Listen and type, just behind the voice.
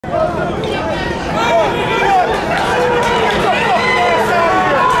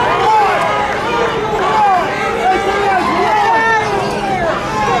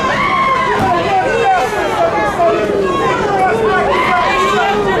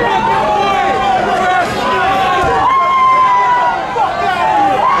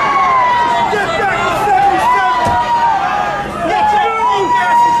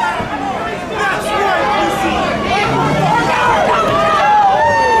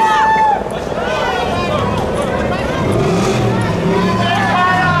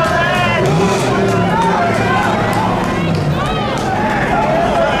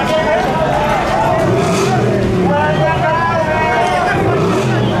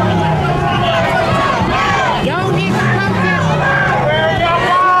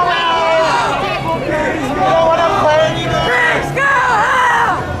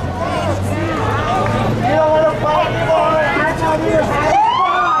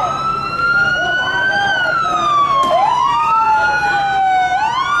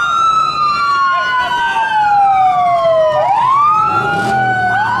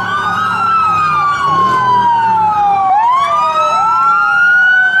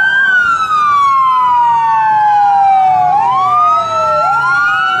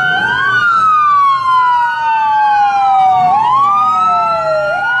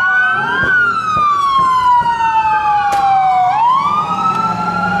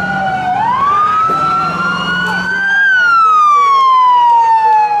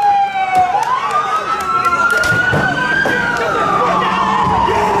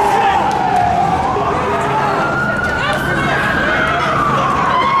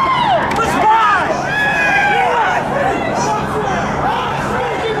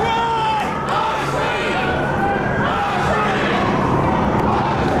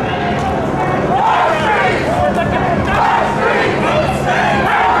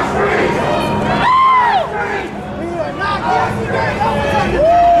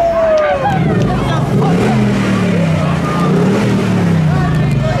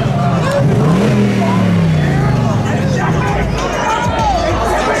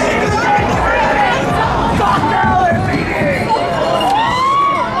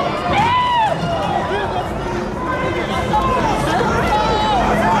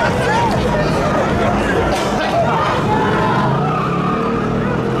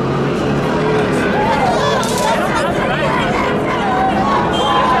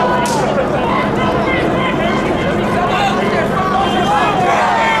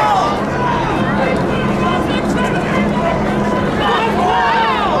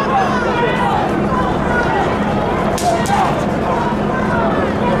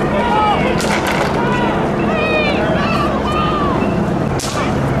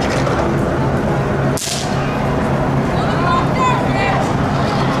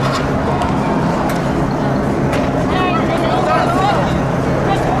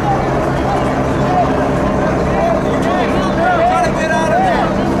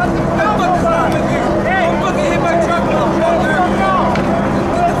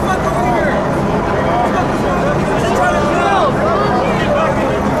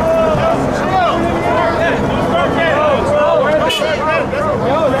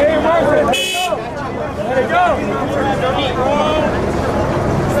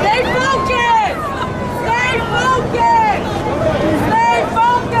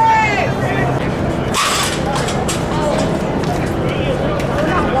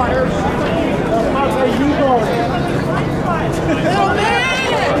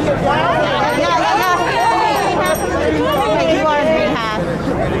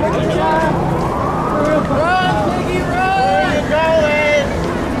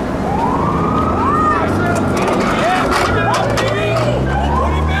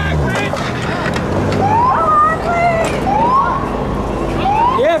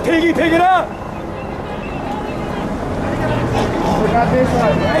Biggie, pick it up! Forgot this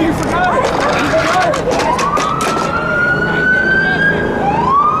one. Hey, you forgot it! You forgot it!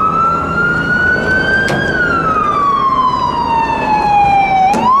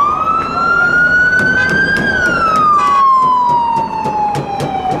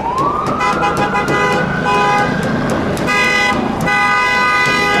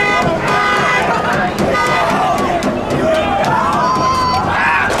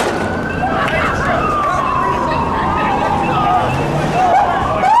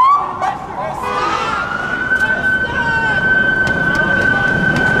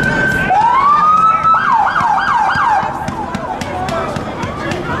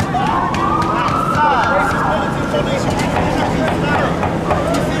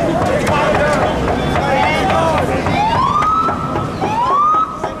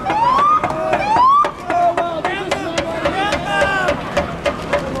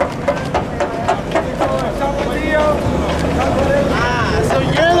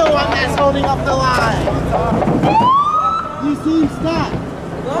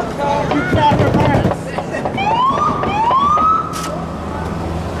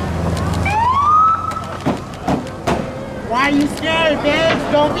 Why are you scared,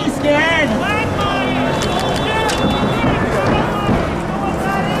 bitch? Don't be scared.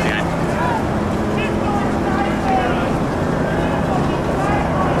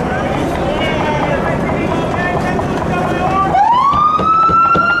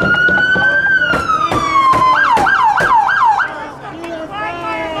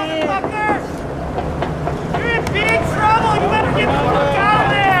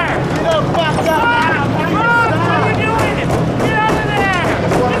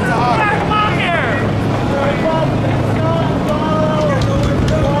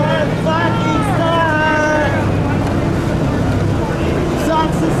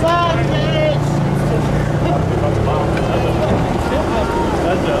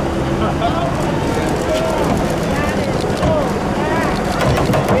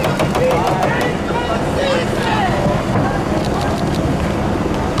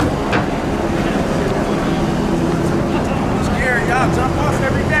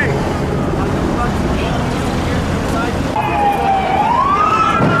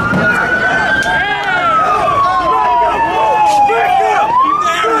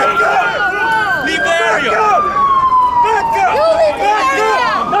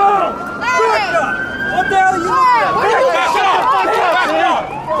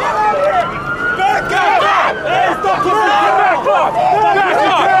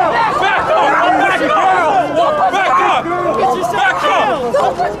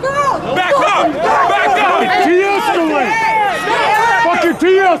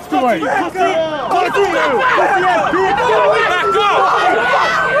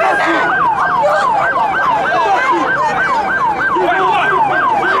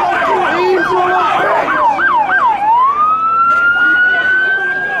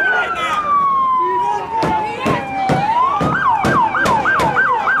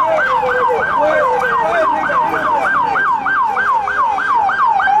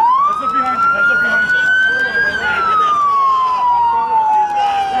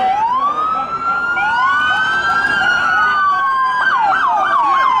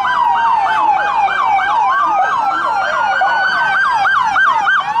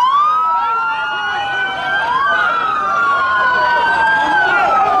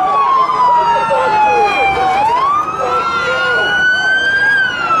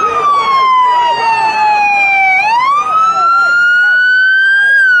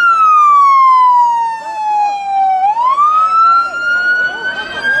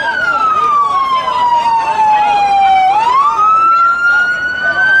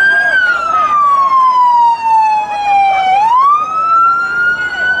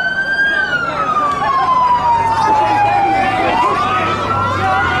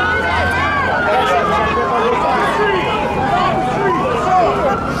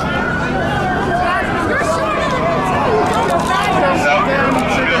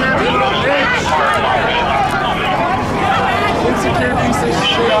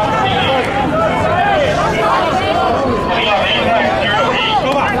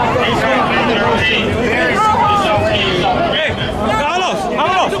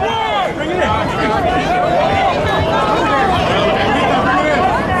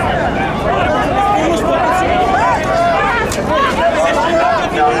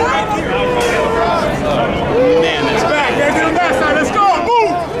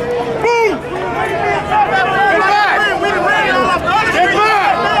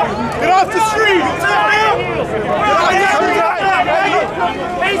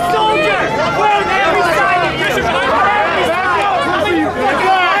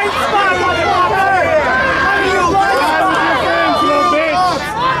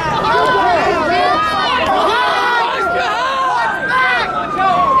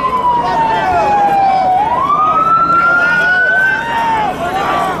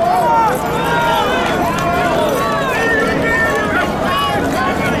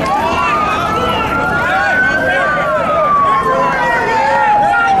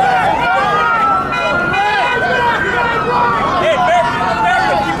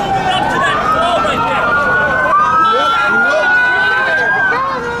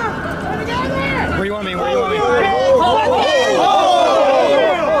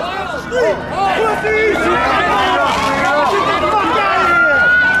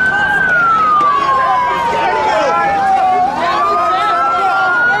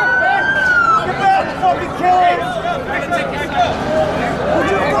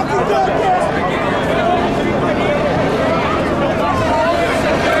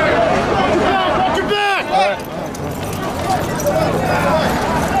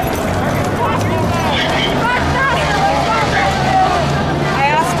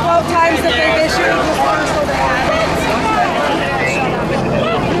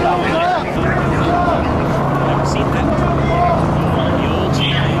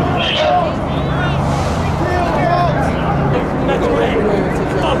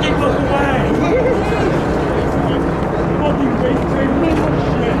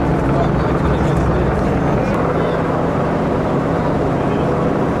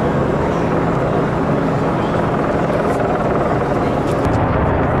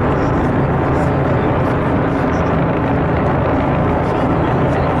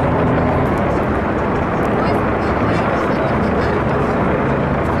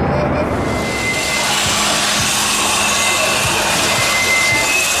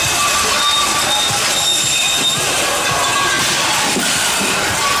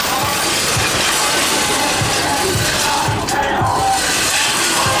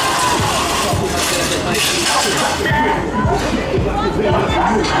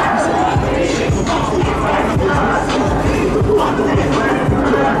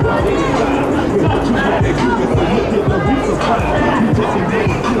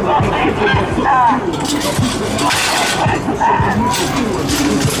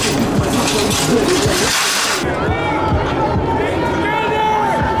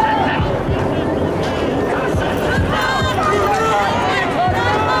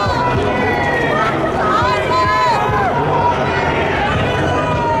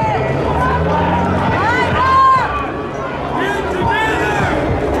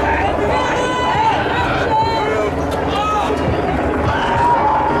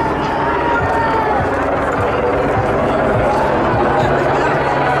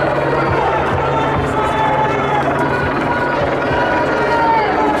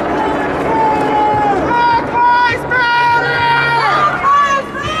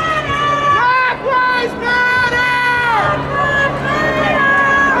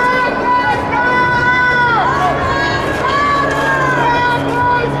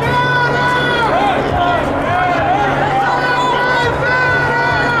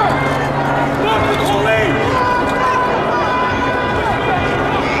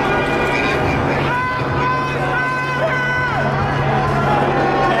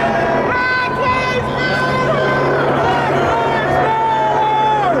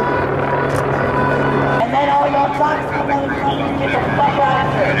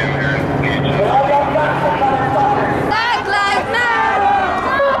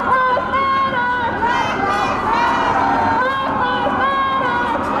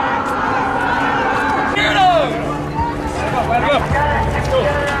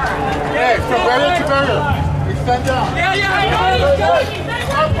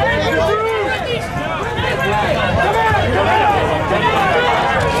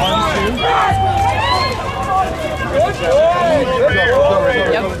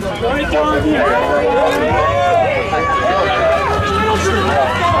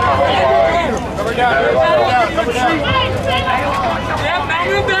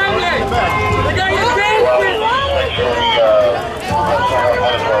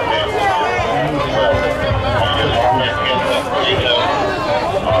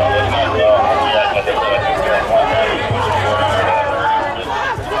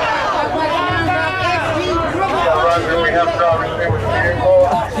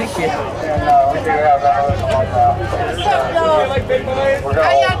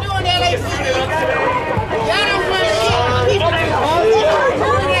 How y'all doing, LAPD? Y'all don't run shit. Y'all don't run shit.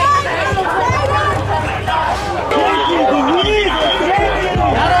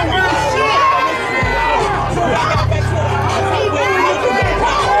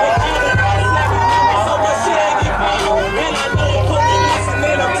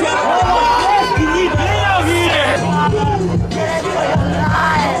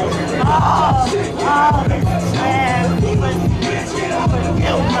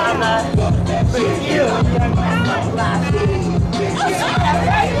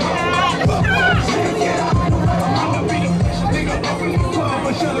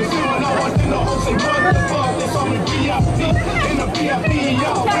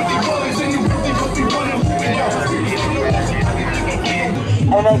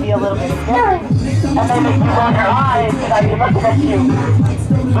 It may be a little bit scary, and they make you roll your eyes without you looking at you.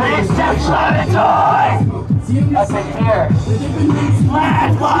 But it's just not a toy! Up in here.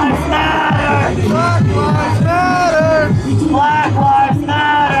 Black Lives Matter! Black Lives Matter! Black Lives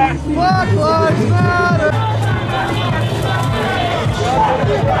Matter! Black Lives Matter!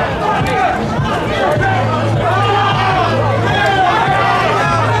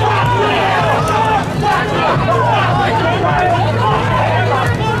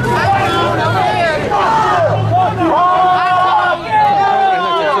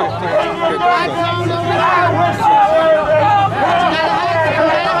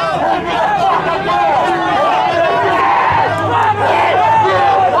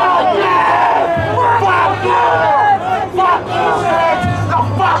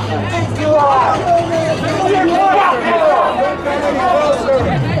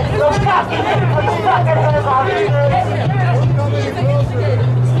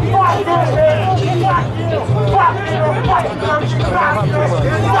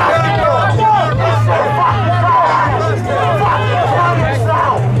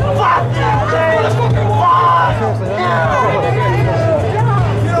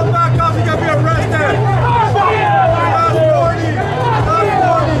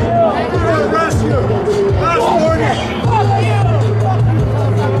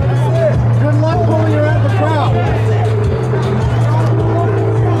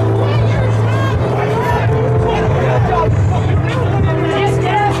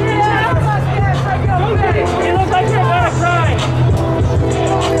 Just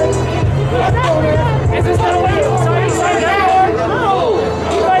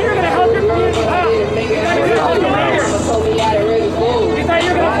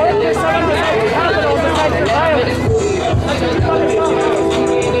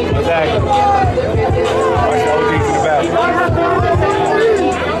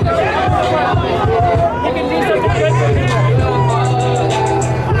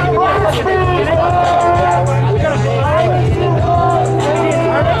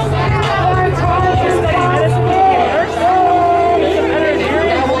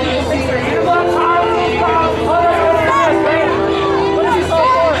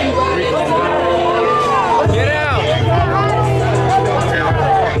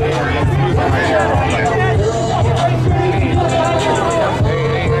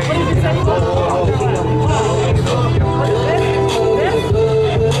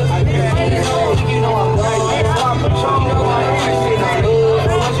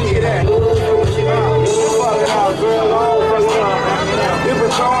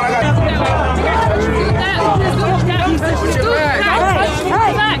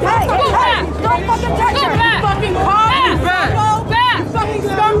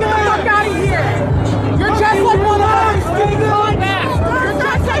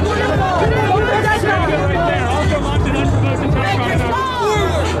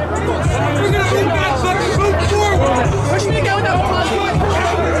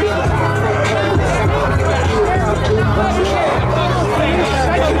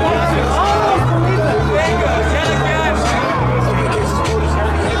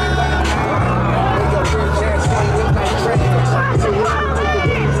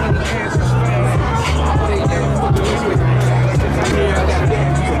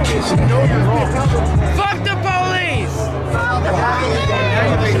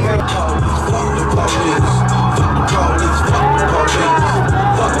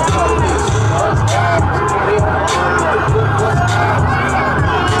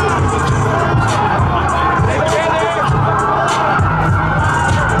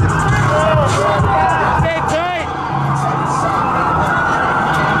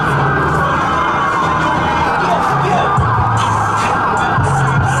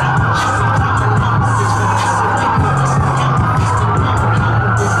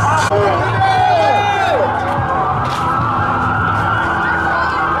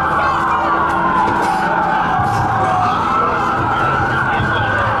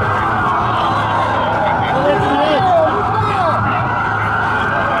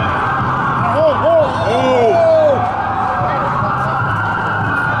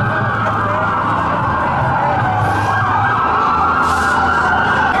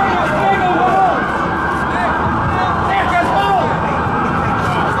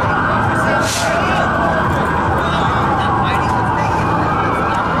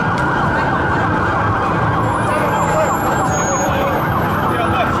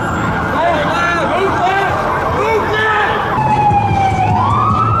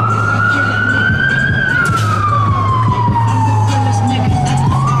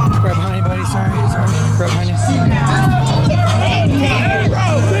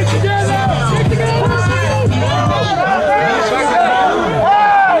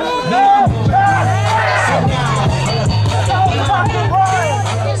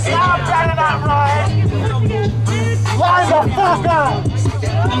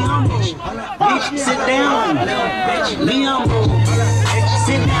Bitch, sit down. Be humble.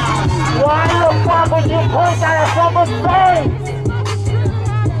 Sit down. Why the fuck would you point that at someone's face?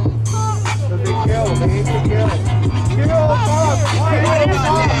 They kill. They hate to kill. Kill up.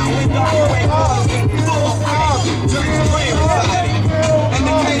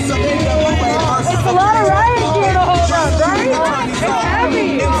 It's a lot of riot gear to hold up, right? It's heavy.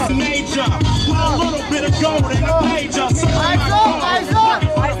 It's major. With a little bit of gold and a major. Eyes up, eyes up.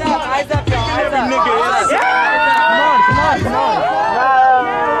 Eyes up, eyes up, y'all. Eyes up. Every nigga is. Come on.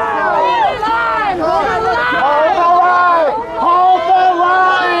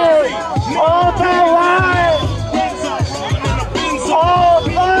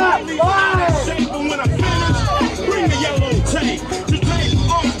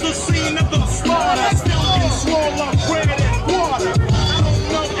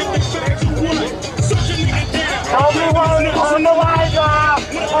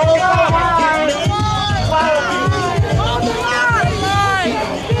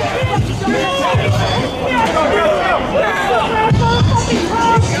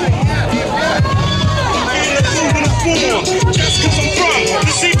 Just cause I'm from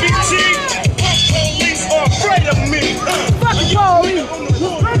the CPT, police are afraid of me. Fucking police.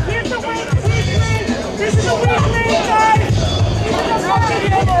 This is a weak man, guys.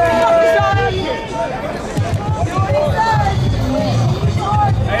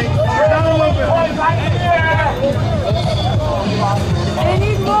 They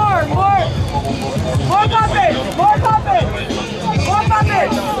need more puppets. More puppets.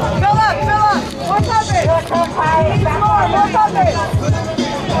 Fill up. More puppets. More puppets.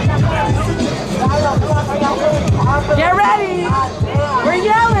 Get ready. We're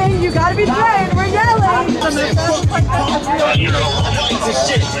yelling. You gotta be trained. We're yelling.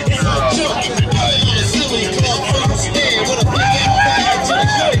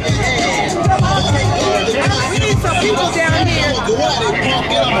 We need some people down here.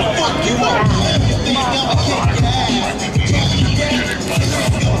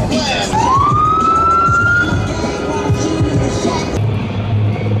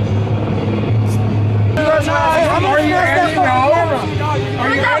 Are you Andy? No. Are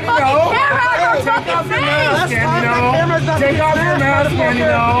you Andy? No. Take off your mask, Andy.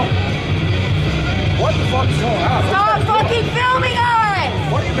 No. What the fuck is going on? Stop fucking filming us!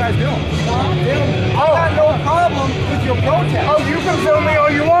 What are you guys doing? Oh, I got no problem with your protest. Oh, you can film me all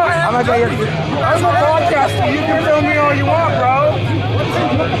you want. I'm a podcaster. You can film me all you want, bro.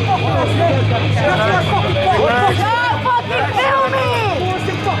 Stop fucking filming!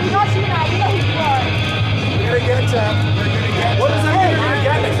 You're gonna get Jeff. What is that you're gonna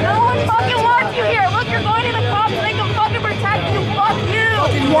get? No one fucking wants you here. Look, you're going to the cops so they can fucking protect you. Fuck you!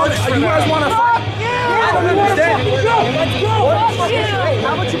 You guys want to Fuck you! I don't understand. Let's go! Fuck you!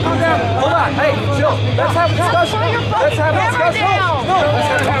 How about you come down? Hold on. Hey, chill. Let's have a discussion. Let's have a discussion. No, let's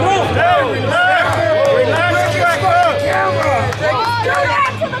have a discussion. Relax. Camera. Go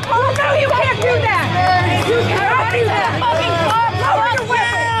back to the car. No, you can't do that. You can't do that. Fucking car. Fuck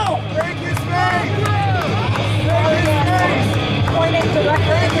you! Break his face. Pointing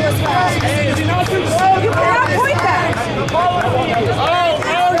directly into his face. Hey, is he not too close? You cannot point that. Oh,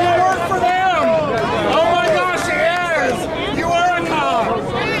 you work for them. Oh my gosh, he is. You are a cop.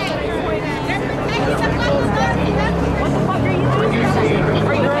 What the fuck are you doing?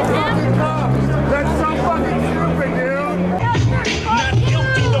 Are you with him? That's so fucking stupid, dude. Not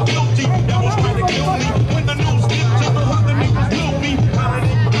guilty, the guilty. That was trying to kill me. When the news gets to the hood, the niggas know.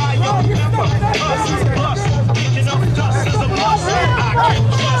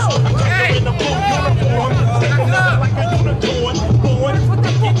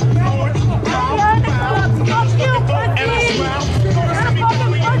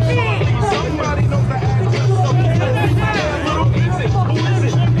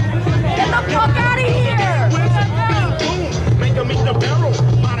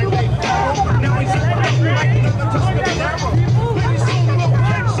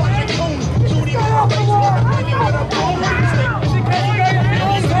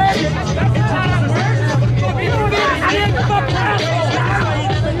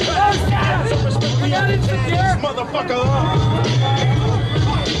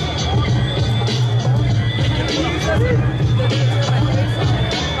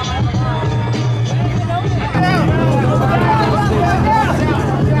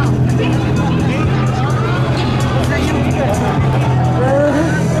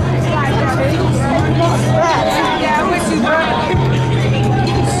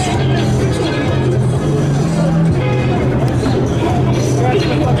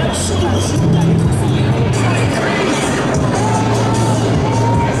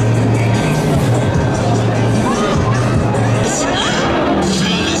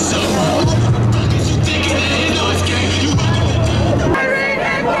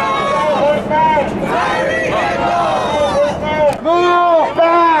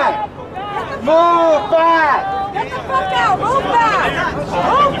 Move back! Get the fuck out! Move back!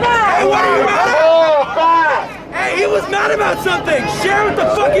 Move back! Hey, what are you mad at? Move back! Hey, he was mad about something. Share with the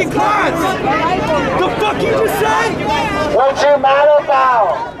fucking class. The fuck you just said? What you mad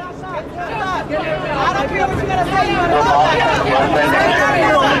about? I don't care what you're gonna say.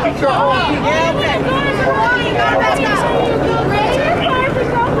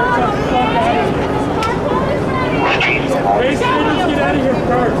 Get out of here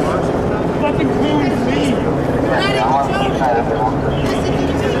first. Fucking cool to me.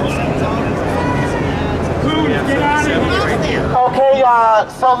 Get out of here. Okay,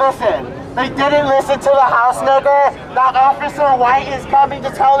 so listen. They didn't listen to the house nigger. Now Officer White is coming to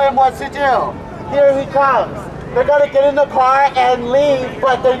tell them what to do. Here he comes. They're gonna get in the car and leave,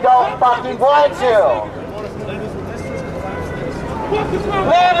 but they don't fucking want to. Leave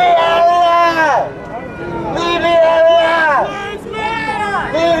the area! Leave the area!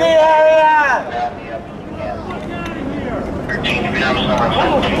 Leave the area!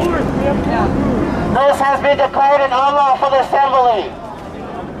 This has been declared an unlawful assembly.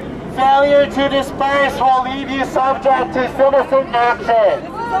 Failure to disperse will leave you subject to citizen action.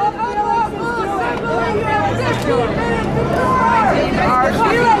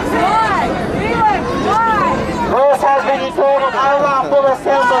 This has been declared an unlawful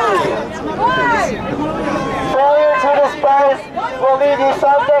assembly. Failure to disperse will leave you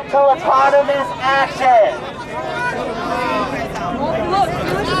subject to autonomous action.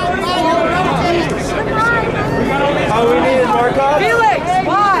 All we need is more cops? Felix,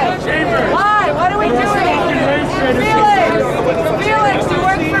 why? Why? What are we doing? Felix, you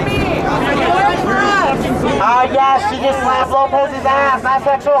work for me. You work for us. Yeah, she just slapped Lopez's ass. Not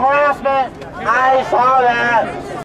sexual harassment. I saw that.